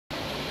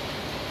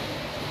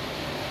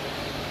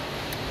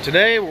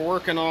Today we're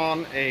working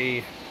on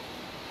a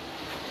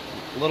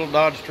little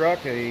Dodge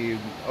truck, a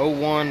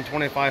 01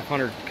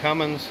 2500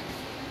 Cummins,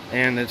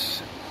 and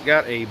it's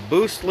got a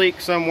boost leak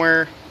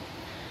somewhere.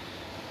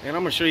 And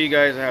I'm going to show you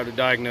guys how to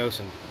diagnose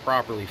and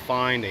properly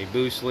find a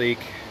boost leak,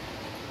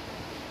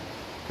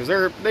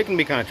 because they can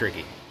be kind of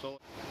tricky.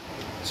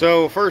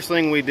 So first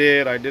thing we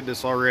did, I did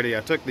this already, I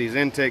took these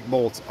intake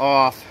bolts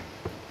off.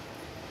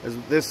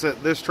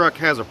 This truck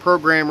has a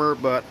programmer,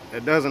 but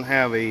it doesn't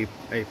have a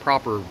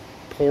proper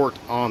port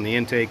on the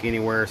intake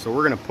anywhere, so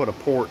we're going to put a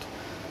port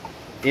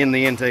in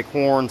the intake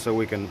horn so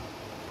we can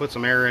put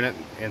some air in it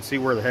and see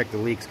where the heck the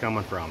leak's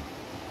coming from.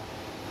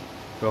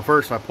 So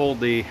first I pulled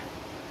the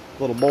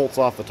little bolts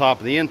off the top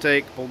of the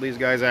intake, pulled these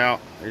guys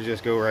out. They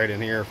just go right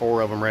in here,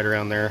 4 of them right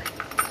around there.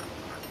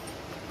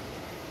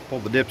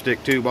 Pulled the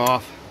dipstick tube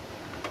off.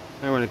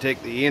 Now we're going to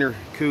take the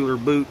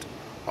intercooler boot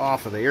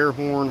off of the air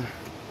horn,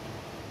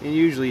 and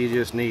usually you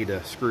just need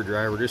a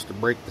screwdriver just to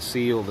break the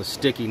seal, the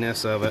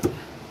stickiness of it.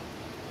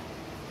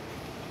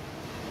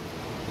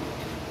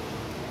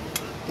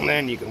 And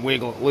then you can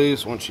wiggle it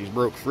loose once she's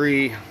broke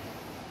free.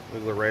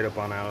 Wiggle it right up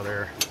on out of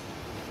there.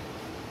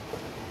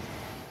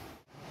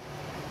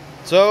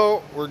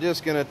 So we're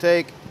just going to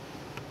take,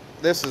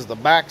 this is the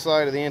back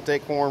side of the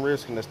intake horn. We're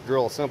just going to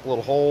drill a simple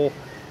little hole.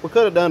 We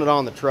could have done it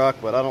on the truck,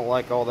 but I don't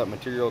like all that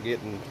material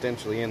getting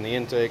potentially in the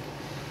intake.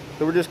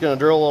 So we're just going to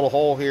drill a little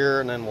hole here,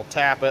 and then we'll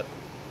tap it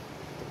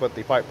to put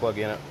the pipe plug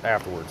in it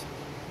afterwards.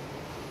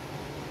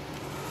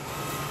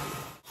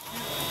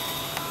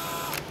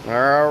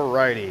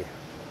 Alrighty.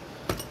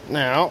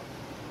 Now,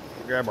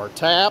 grab our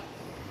tap.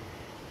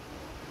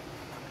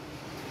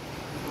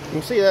 You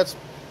can see that's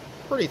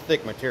pretty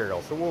thick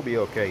material, so we'll be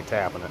okay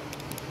tapping it.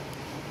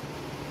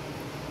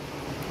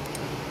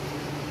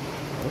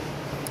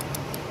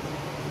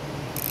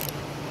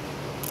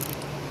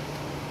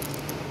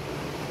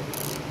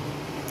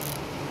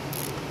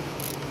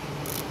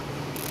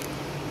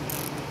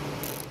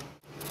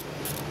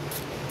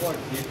 Quite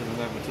deeper than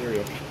that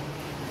material.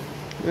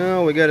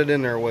 No, we got it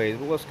in there a ways,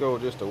 but let's go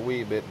just a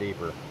wee bit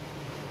deeper.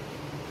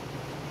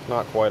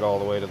 Not quite all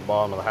the way to the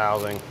bottom of the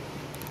housing.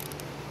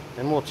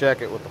 And we'll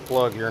check it with the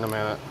plug here in a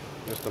minute,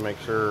 just to make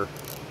sure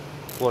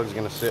the plug's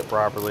going to sit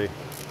properly.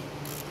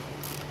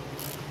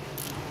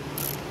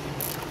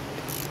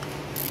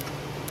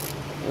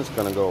 It's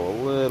going to go a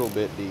little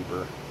bit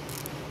deeper.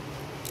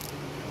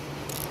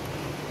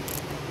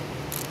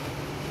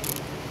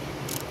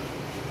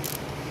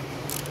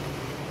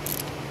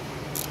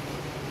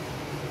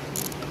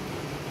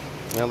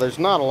 Now there's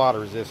not a lot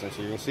of resistance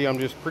here. You can see I'm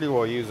just pretty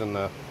well using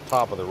the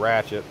top of the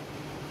ratchet.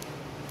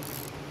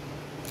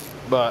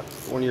 But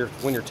when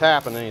you're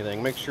tapping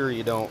anything, make sure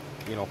you don't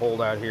hold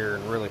out here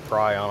and really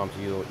pry on them.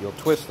 So you'll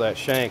twist that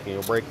shank and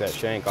you'll break that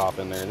shank off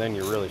in there, and then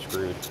you're really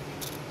screwed.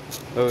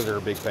 Those are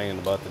a big pain in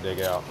the butt to dig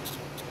out.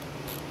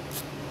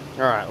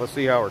 All right, let's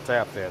see how our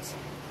tap fits,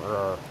 or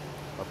our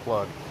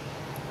plug.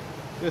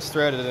 Just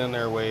threaded it in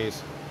there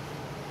ways.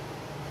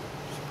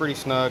 It's pretty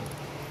snug.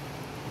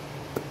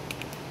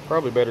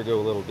 Probably better go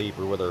a little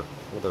deeper with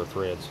our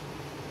threads.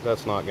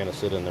 That's not going to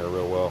sit in there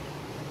real well.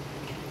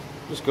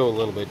 Just go a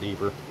little bit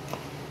deeper.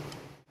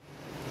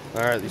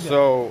 Alright,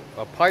 so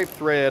a pipe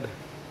thread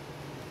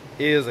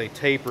is a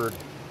tapered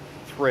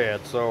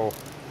thread. So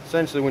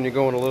essentially when you're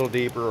going a little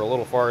deeper or a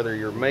little farther,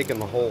 you're making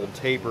the hole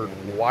tapered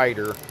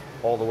wider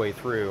all the way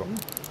through.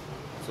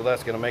 So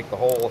that's going to make the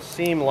hole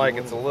seem like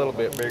it's a little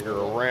bit bigger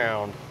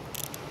around,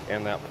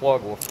 and that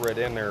plug will thread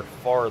in there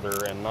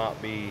farther and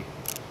not be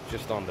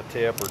just on the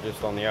tip or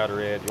just on the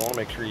outer edge. You want to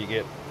make sure you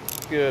get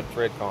good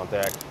thread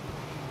contact.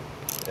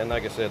 And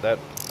like I said, that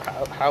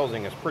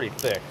housing is pretty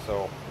thick,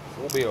 so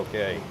we'll be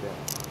okay.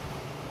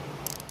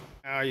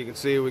 Now you can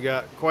see we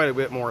got quite a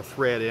bit more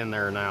thread in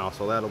there now,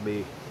 so that'll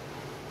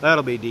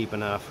be deep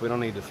enough. We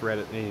don't need to thread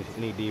it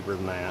any deeper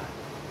than that.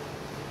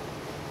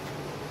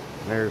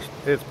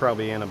 It's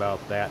probably in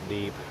about that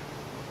deep.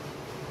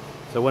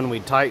 So when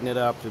we tighten it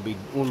up,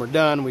 when we're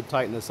done, we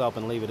tighten this up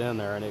and leave it in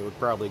there, and it would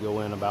probably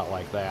go in about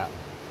like that.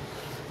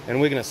 And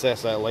we can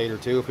assess that later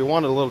too. If we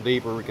want it a little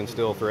deeper, we can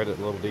still thread it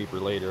a little deeper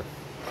later.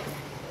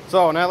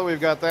 So now that we've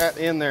got that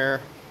in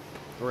there,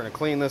 we're going to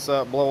clean this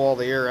up, blow all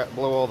the air out,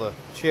 blow all the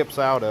chips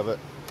out of it.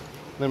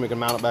 Then we can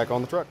mount it back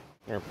on the truck.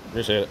 Here,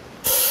 just hit it.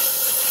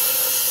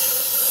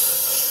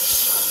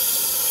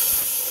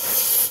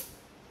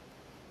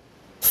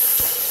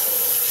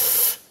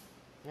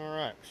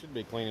 Alright, should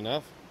be clean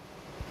enough.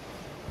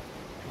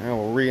 Now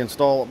we'll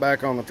reinstall it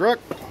back on the truck.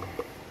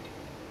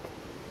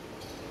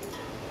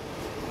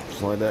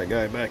 Slide that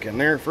guy back in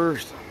there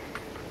first.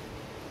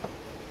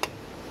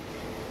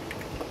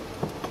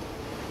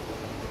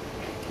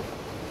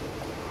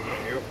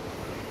 Yep.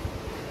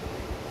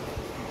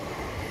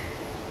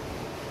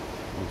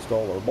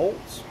 Install our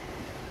bolts.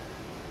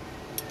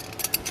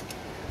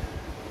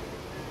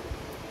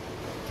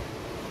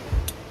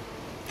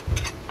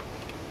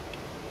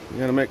 You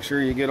gotta make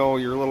sure you get all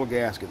your little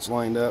gaskets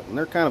lined up, and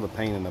they're kind of a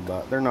pain in the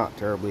butt. They're not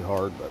terribly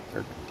hard, but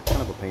they're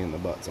kind of a pain in the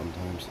butt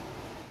sometimes.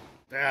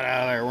 That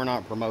out of there, we're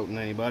not promoting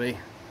anybody.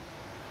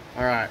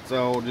 All right,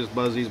 so we'll just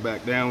buzz these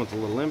back down with a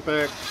little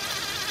impact.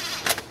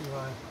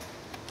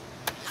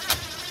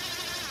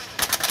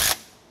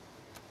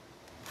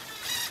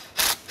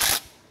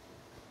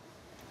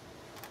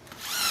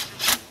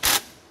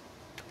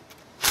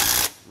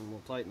 And we'll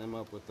tighten them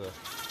up with the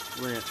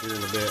wrench here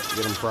in a bit,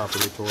 get them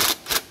properly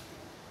torqued.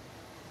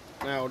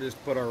 Now we'll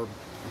just put our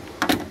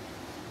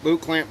boot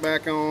clamp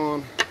back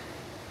on.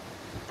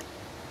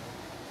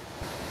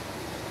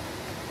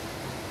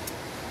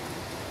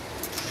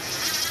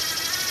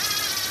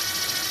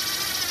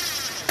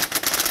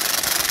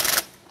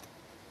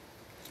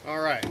 All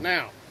right,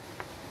 now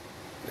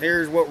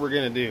here's what we're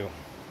going to do.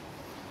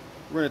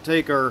 We're going to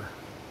take our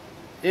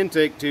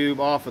intake tube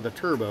off of the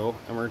turbo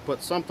and we're going to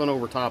put something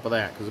over top of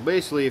that, because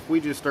basically if we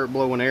just start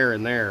blowing air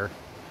in there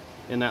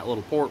in that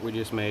little port we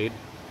just made,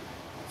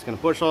 it's going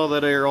to push all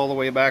that air all the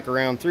way back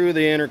around through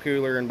the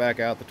intercooler and back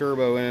out the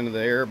turbo and into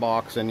the air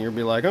box, and you'll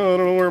be like, oh, I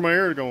don't know where my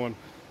air is going.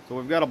 So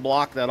we've got to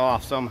block that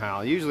off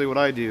somehow. Usually what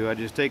I do, I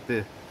just take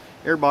the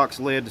air box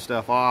lid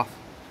stuff off,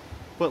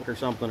 put or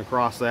something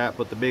across that,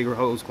 put the big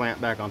hose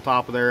clamp back on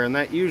top of there, and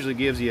that usually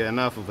gives you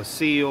enough of a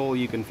seal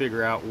you can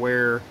figure out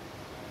where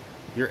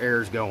your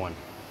air is going.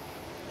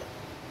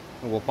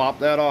 And we'll pop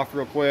that off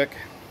real quick,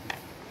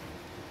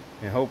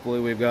 and hopefully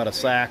we've got a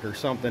sack or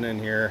something in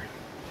here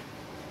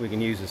we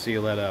can use to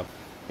seal that up.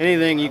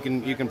 Anything you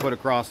can put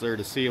across there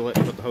to seal it,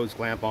 put the hose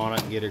clamp on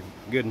it and get it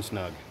good and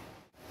snug.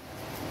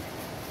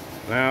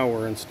 Now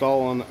we're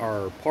installing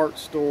our part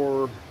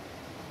store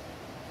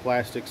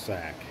plastic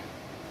sack.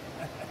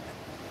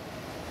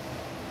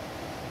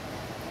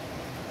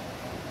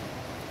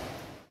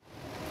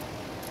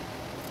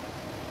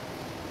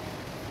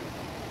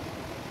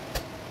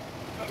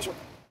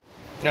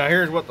 Now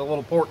here's what the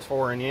little port's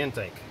for in the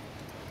intake.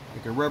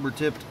 Take a rubber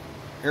tipped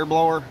air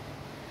blower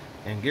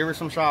and give her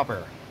some shop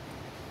air.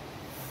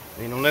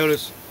 And you'll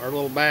notice our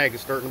little bag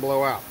is starting to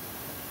blow out.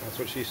 That's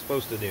what she's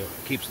supposed to do. It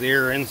keeps the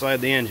air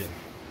inside the engine.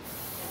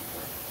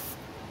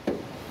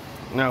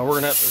 Now we're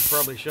gonna have to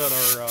probably shut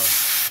our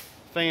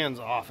fans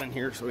off in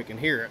here so we can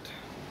hear it.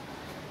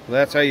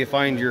 That's how you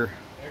find your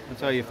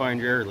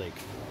air leak.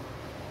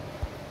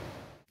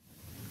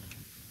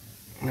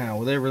 Now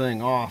with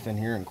everything off in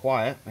here and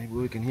quiet, maybe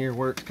we can hear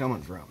where it's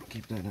coming from.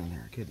 Keep that in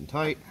there, good and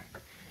tight.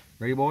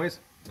 Ready, boys?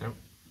 Yep.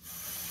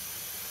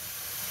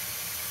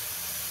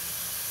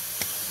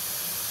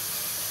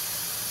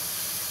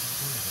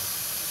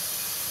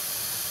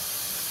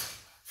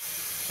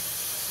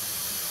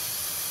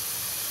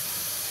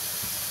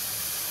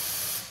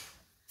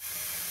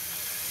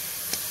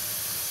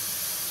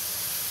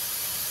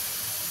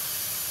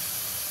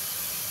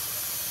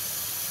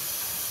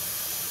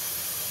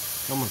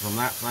 Coming from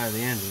that side of the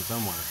engine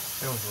somewhere.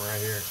 Coming from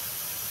right here.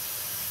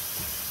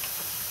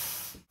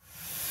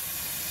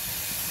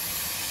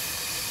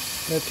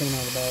 That came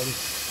out of the body.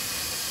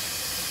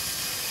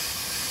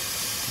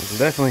 You can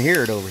definitely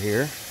hear it over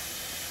here.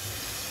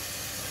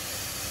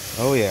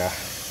 Oh yeah.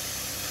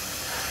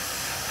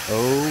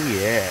 Oh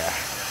yeah.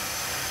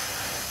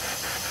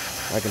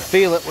 I can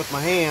feel it with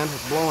my hand.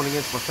 It's blowing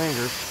against my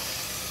fingers.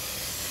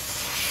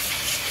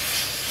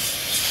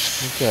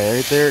 Okay,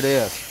 right there it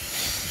is.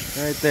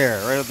 Right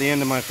there, right at the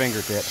end of my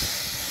fingertips.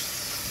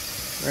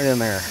 Right in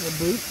there. The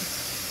boot?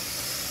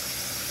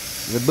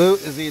 The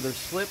boot is either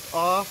slipped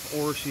off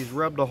or she's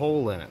rubbed a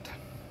hole in it.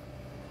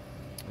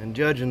 And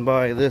judging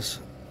by this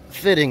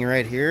fitting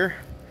right here,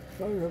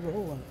 Probably rubbed a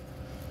hole in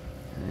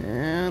it.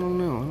 I don't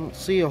know. I don't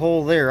see a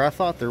hole there. I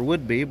thought there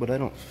would be, but I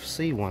don't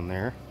see one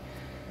there.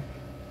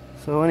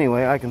 So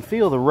anyway, I can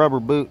feel the rubber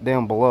boot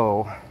down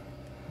below.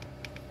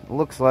 It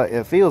looks like,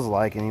 it feels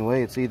like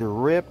anyway, it's either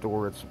ripped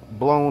or it's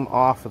blown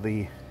off of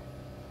the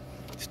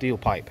steel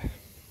pipe.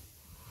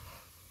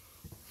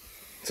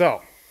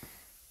 So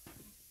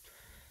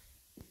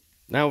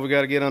now we've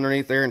got to get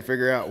underneath there and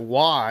figure out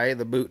why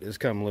the boot has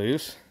come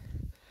loose.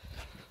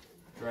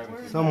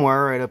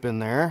 Somewhere right up in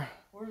there.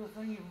 Where's the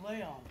thing you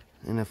lay on?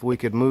 And if we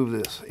could move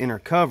this inner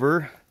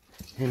cover,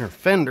 inner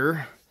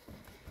fender,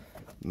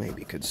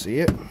 maybe could see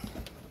it.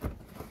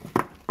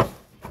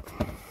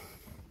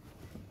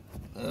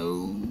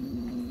 Oh,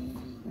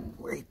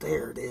 right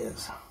there it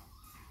is.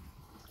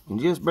 You can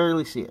just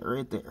barely see it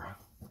right there.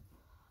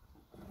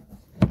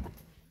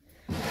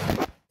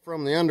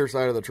 From the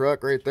underside of the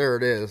truck, right there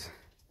it is.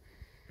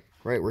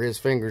 Right where his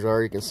fingers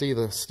are, you can see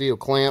the steel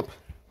clamp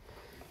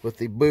with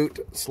the boot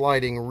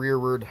sliding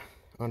rearward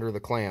under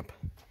the clamp.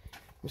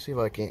 Let me see if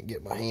I can't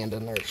get my hand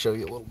in there to show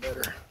you a little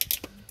better.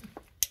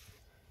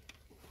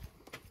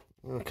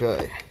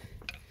 Okay.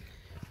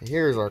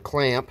 Here's our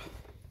clamp.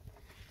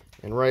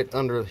 And right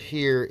under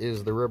here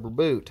is the rubber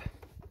boot.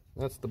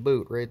 That's the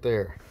boot right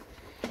there.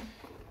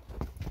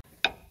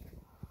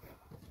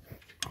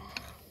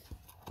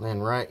 Then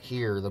right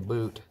here, the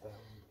boot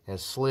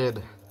has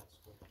slid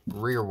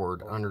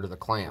rearward under the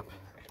clamp.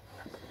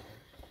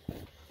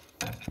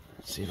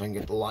 Let's see if I can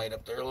get the light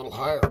up there a little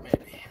higher,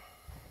 maybe.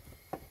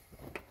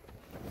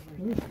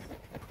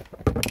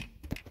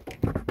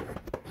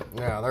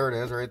 Yeah, there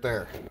it is right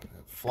there.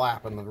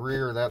 Flap in the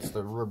rear, that's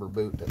the rubber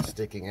boot that's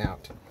sticking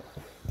out.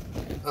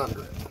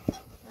 under it.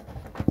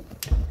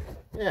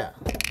 Yeah.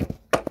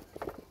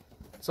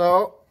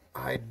 So,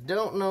 I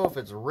don't know if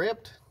it's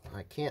ripped.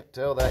 I can't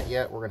tell that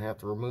yet. We're going to have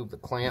to remove the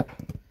clamp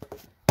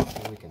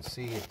so we can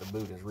see if the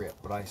boot is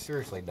ripped. But I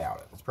seriously doubt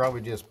it. It's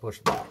probably just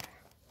pushed back.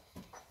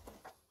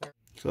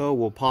 So,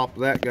 we'll pop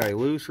that guy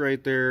loose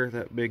right there,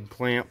 that big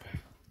clamp.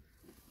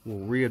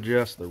 We'll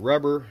readjust the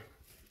rubber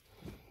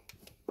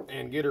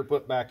and get her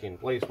put back in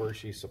place where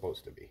she's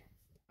supposed to be.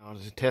 I'll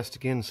just test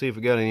again and see if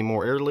we got any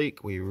more air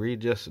leak. We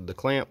readjusted the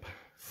clamp.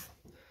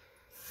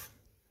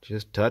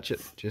 Just touch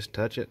it, just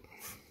touch it.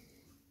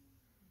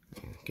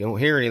 You don't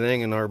hear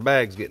anything and our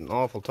bag's getting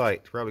awful tight.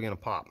 It's probably gonna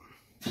pop.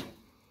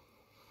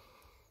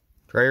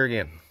 Try her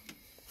again.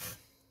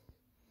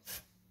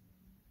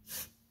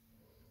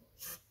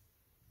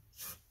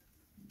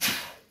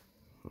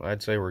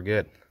 I'd say we're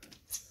good.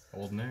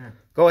 Holding there.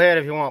 Go ahead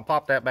if you want,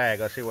 pop that bag.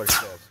 Let's see what it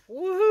says.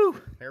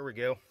 Woohoo! There we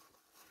go.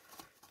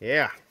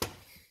 Yeah.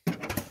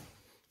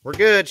 We're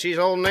good. She's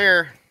holding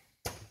there.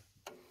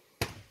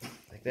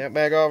 Take that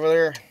bag over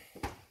there.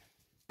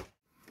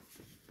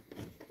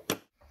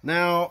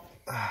 Now,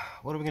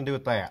 what are we going to do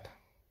with that?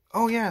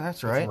 Oh, yeah,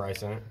 that's right. Some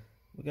rice in it.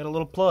 We got a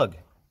little plug.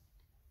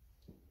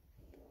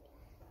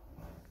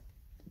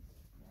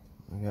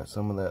 We got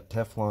some of that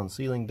Teflon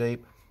sealing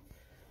tape.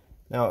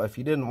 Now, if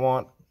you didn't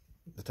want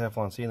the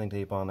Teflon sealing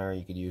tape on there,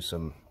 you could use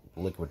some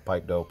liquid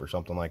pipe dope or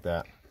something like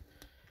that.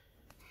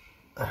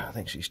 I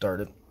think she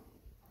started.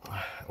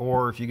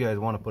 Or if you guys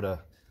want to put a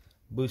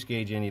boost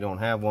gauge in, you don't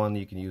have one,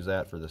 you can use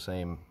that for the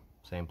same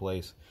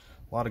place.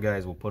 A lot of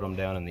guys will put them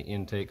down in the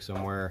intake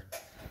somewhere.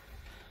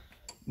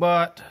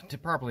 But to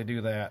properly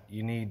do that,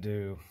 you need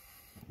to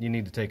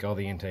take all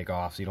the intake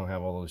off so you don't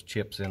have all those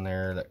chips in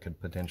there that could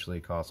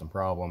potentially cause some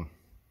problem.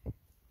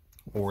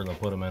 Or they'll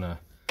put them in a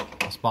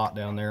spot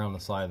down there on the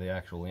side of the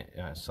actual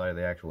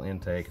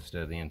intake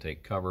instead of the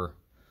intake cover.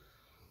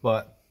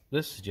 But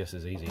this is just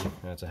as easy,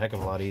 and it's a heck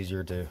of a lot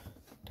easier to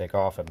take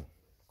off and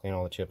clean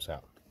all the chips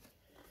out.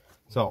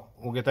 So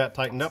we'll get that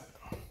tightened up.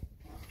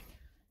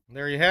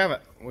 There you have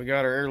it. We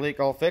got our air leak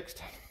all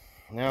fixed.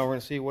 Now we're going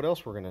to see what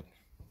else we're going to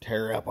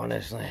tear up on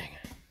this thing.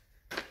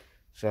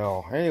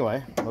 So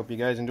anyway, hope you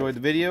guys enjoyed the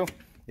video.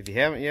 If you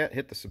haven't yet,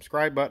 hit the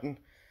subscribe button.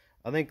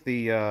 I think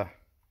the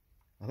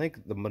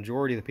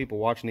majority of the people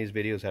watching these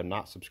videos have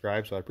not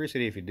subscribed, so I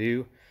appreciate it if you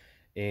do.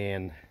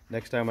 And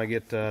next time I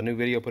get a new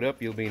video put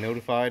up, you'll be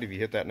notified if you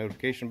hit that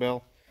notification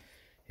bell.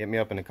 Hit me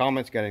up in the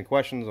comments. Got any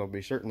questions? I'll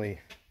be certainly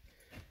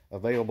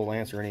available to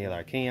answer any that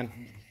I can.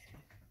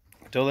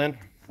 Until then,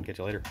 catch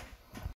you later.